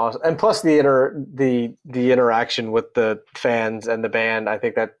so awesome. And plus the interaction with the fans and the band, I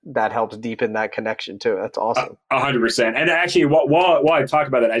think that helps deepen that connection too. That's awesome. 100%. And actually, while I talk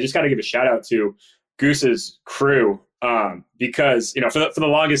about that, I just got to give a shout out to Goose's crew because for the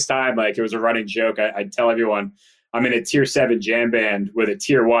longest time, it was a running joke. I'd tell everyone I'm in a tier 7 jam band with a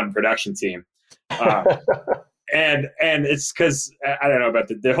tier 1 production team. And it's because I don't know about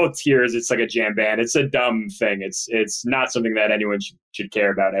the whole tiers. It's like a jam band. It's a dumb thing. It's not something that anyone should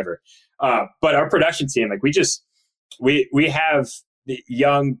care about ever. But our production team, we have the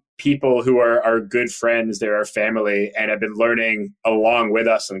young people who are our good friends. They're our family and have been learning along with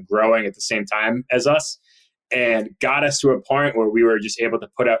us and growing at the same time as us, and got us to a point where we were just able to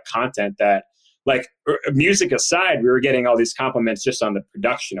put out content that, music aside, we were getting all these compliments just on the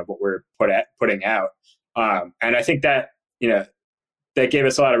production of what we're putting out. And I think that, that gave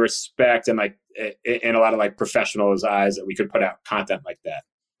us a lot of respect and in a lot of professionals' eyes that we could put out content like that.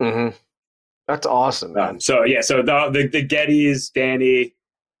 Mm-hmm. That's awesome, man. So the Gettys, Danny,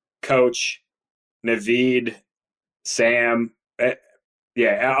 Coach, Naveed, Sam,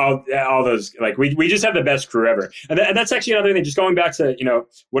 all those, we just have the best crew ever. And that's actually another thing, just going back to,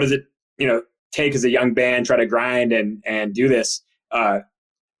 what does it, take as a young band, try to grind and do this.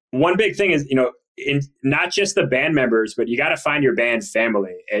 One big thing is, in not just the band members, but you got to find your band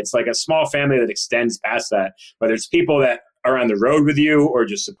family. It's like a small family that extends past that, whether it's people that are on the road with you or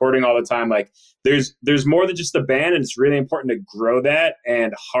just supporting all the time. There's more than just the band, and it's really important to grow that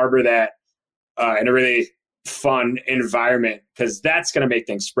and harbor that in a really fun environment, because that's going to make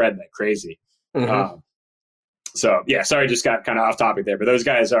things spread like crazy. Mm-hmm. So yeah, sorry, just got kind of off topic there, but those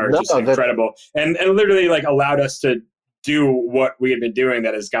guys are just incredible, and literally like allowed us to do what we had been doing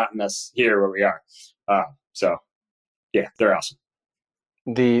that has gotten us here where we are. So yeah, they're awesome.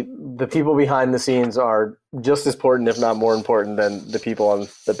 The people behind the scenes are just as important, if not more important, than the people on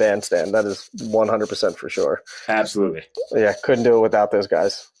the bandstand. That is 100% for sure. Absolutely. Yeah, couldn't do it without those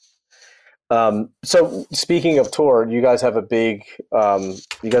guys. So speaking of tour, you guys have a big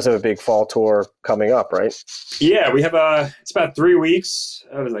fall tour coming up, right? Yeah, we have it's about 3 weeks.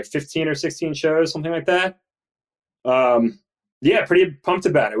 It was like 15 or 16 shows, something like that. Yeah, pretty pumped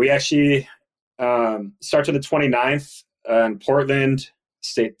about it. We actually start to the 29th in Portland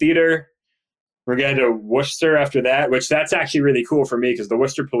State Theater. We're going to Worcester after that, which that's actually really cool for me because the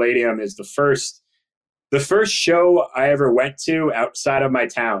Worcester Palladium is the first show I ever went to outside of my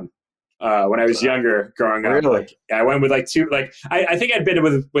town when I was younger growing up. Really? Like, I went with like two, like I think I'd been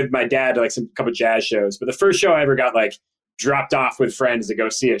with my dad to like a couple jazz shows, but the first show I ever got like dropped off with friends to go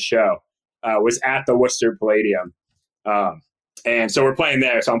see a show was at the Worcester Palladium. And so we're playing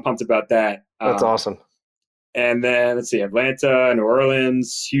there, so I'm pumped about that. That's awesome. And then let's see, Atlanta, New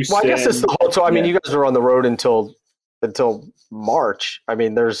Orleans, Houston. Well, I guess it's the whole tour. I mean, you guys are on the road until March. I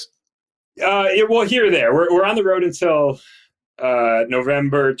mean, there's well, here or there. We're on the road until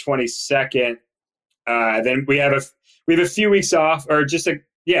November 22nd. Then we have a few weeks off, or just a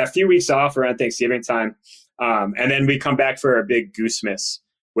few weeks off around Thanksgiving time. And then we come back for our big Goosemas,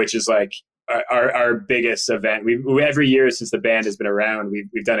 which is like our biggest event. We every year since the band has been around,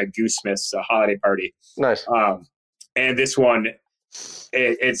 we've done a Goosemas, a holiday party. Nice. And this one,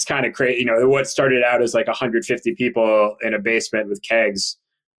 it's kind of crazy. You know, what started out as like 150 people in a basement with kegs.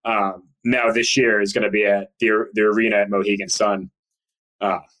 Now this year is going to be at the arena at Mohegan Sun.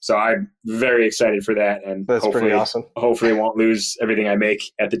 So I'm very excited for that, and that's pretty awesome. Hopefully, won't lose everything I make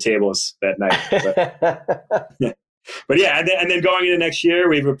at the tables that night. But yeah, and then going into next year,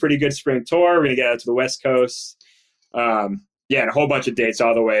 we have a pretty good spring tour. We're going to get out to the West Coast. And a whole bunch of dates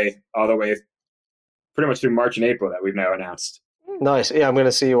all the way, pretty much through March and April that we've now announced. Nice. Yeah, I'm going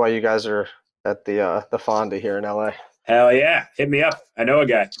to see why you guys are at the Fonda here in LA. Hell yeah, hit me up. I know a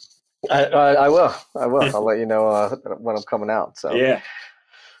guy. I will. I'll let you know when I'm coming out. So yeah.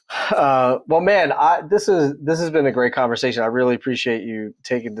 Well, man, this has been a great conversation. I really appreciate you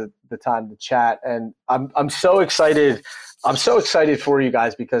taking the time to chat, and I'm so excited. I'm so excited for you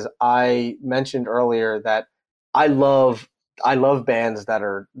guys because I mentioned earlier that I love bands that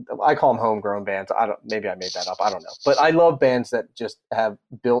are, I call them homegrown bands. Maybe I made that up. I don't know, but I love bands that just have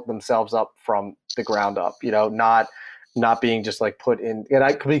built themselves up from the ground up. You know, not being just like put in,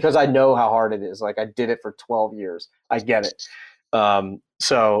 because I know how hard it is. Like I did it for 12 years. I get it.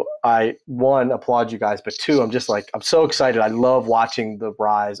 So I, one, applaud you guys, but two, I'm so excited. I love watching the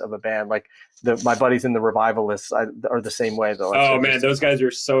rise of a band. Like my buddies in the Revivalists are the same way though. Oh man, those guys are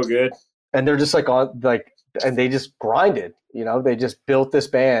so good. And they're just and they just grinded, you know, they just built this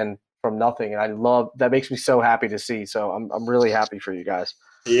band from nothing. And that makes me so happy to see. So I'm really happy for you guys.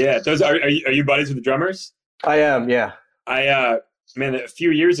 Yeah. Those are you buddies with the drummers? I am. Yeah. Man, a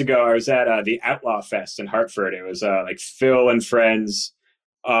few years ago, I was at the Outlaw Fest in Hartford. It was like Phil and friends,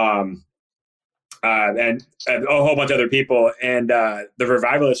 and a whole bunch of other people, and the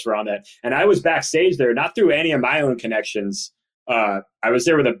Revivalists were on that. And I was backstage there, not through any of my own connections. I was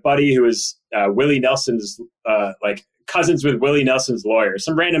there with a buddy who was Willie Nelson's like cousins with Willie Nelson's lawyer,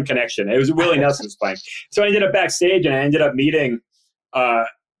 some random connection. It was Willie Nelson's playing. So I ended up backstage, and I ended up meeting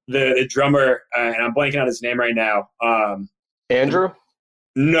the drummer, and I'm blanking on his name right now. Andrew?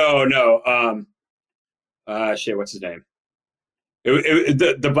 No. Shit, what's his name?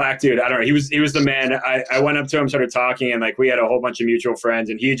 The black dude. I don't know. He was the man. I went up to him, started talking, and like we had a whole bunch of mutual friends,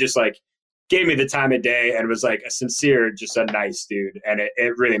 and he just like gave me the time of day and was like a sincere, just a nice dude, and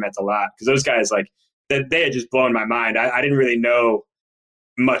it really meant a lot because those guys like they had just blown my mind. I didn't really know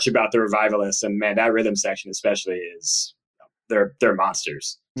much about the Revivalists, and man, that rhythm section especially is they're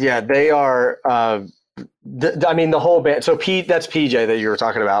monsters. Yeah, they are. I mean, the whole band. So that's PJ that you were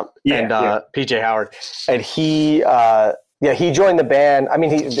talking about, and PJ Howard, and he joined the band. I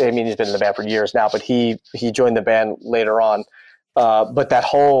mean, he's been in the band for years now, but he joined the band later on. But the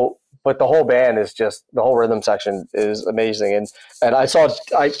whole band is just, the whole rhythm section is amazing. And I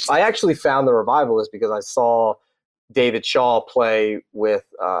actually found the Revivalists because I saw David Shaw play with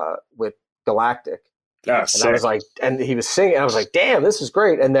Galactic. Oh, and I was like, and he was singing, and I was like, damn, this is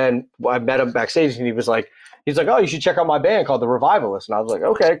great. And then I met him backstage, and he was like, he's like, oh, you should check out my band called The Revivalists. And I was like,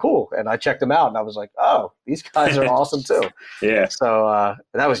 okay, cool. And I checked them out and I was like, oh, these guys are awesome too. Yeah. So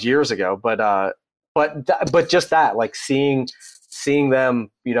that was years ago, but just that, like seeing them,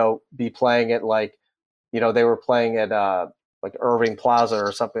 be playing at like, they were playing at like Irving Plaza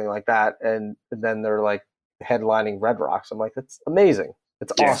or something like that. And then they're like headlining Red Rocks. I'm like, that's amazing.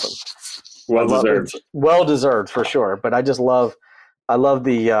 It's awesome. Well deserved for sure. But I love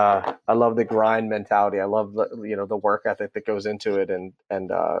the grind mentality. I love the work ethic that goes into it, and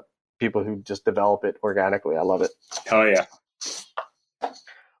people who just develop it organically. I love it. Oh yeah.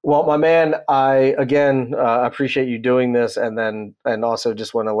 Well, my man, I again appreciate you doing this, and also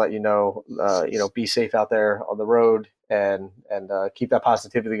just want to let you know, be safe out there on the road, and keep that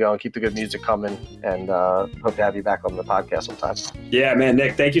positivity going, keep the good music coming, and hope to have you back on the podcast sometime. Yeah, man,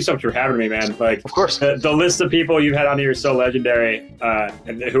 Nick, thank you so much for having me, man. Like, of course, the list of people you've had on here is so legendary,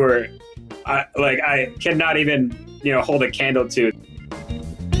 and who are I cannot even hold a candle to.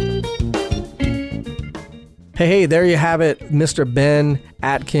 Hey, there you have it, Mr. Ben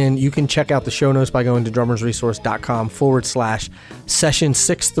Atkin. You can check out the show notes by going to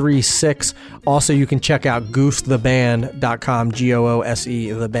drummersresource.com/session636. Also, you can check out goosetheband.com,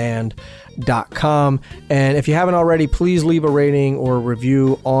 GOOSE, theband.com. And if you haven't already, please leave a rating or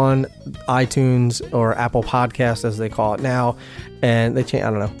review on iTunes or Apple Podcasts, as they call it now. And they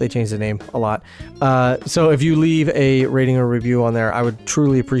changed the name a lot. So if you leave a rating or review on there, I would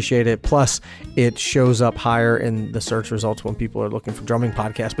truly appreciate it. Plus, it shows up higher in the search results when people are looking for drumming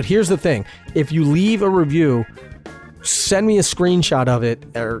podcasts. But here's the thing. If you leave a review, send me a screenshot of it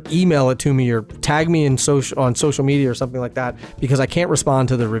or email it to me or tag me on social media or something like that, because I can't respond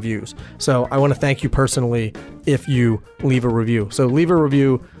to the reviews. So I want to thank you personally if you leave a review. So leave a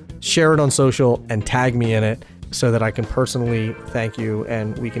review, share it on social, and tag me in it, so that I can personally thank you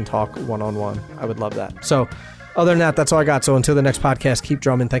and we can talk one-on-one. I would love that. So other than that, that's all I got. So until the next podcast, keep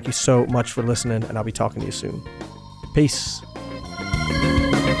drumming. Thank you so much for listening, and I'll be talking to you soon. Peace.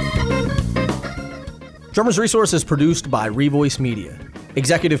 Drummers Resource is produced by Revoice Media.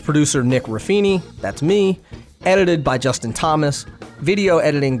 Executive producer Nick Ruffini, that's me. Edited by Justin Thomas. Video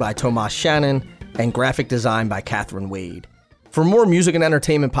editing by Tomas Shannon. And graphic design by Catherine Wade. For more music and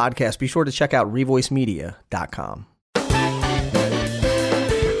entertainment podcasts, be sure to check out revoicemedia.com.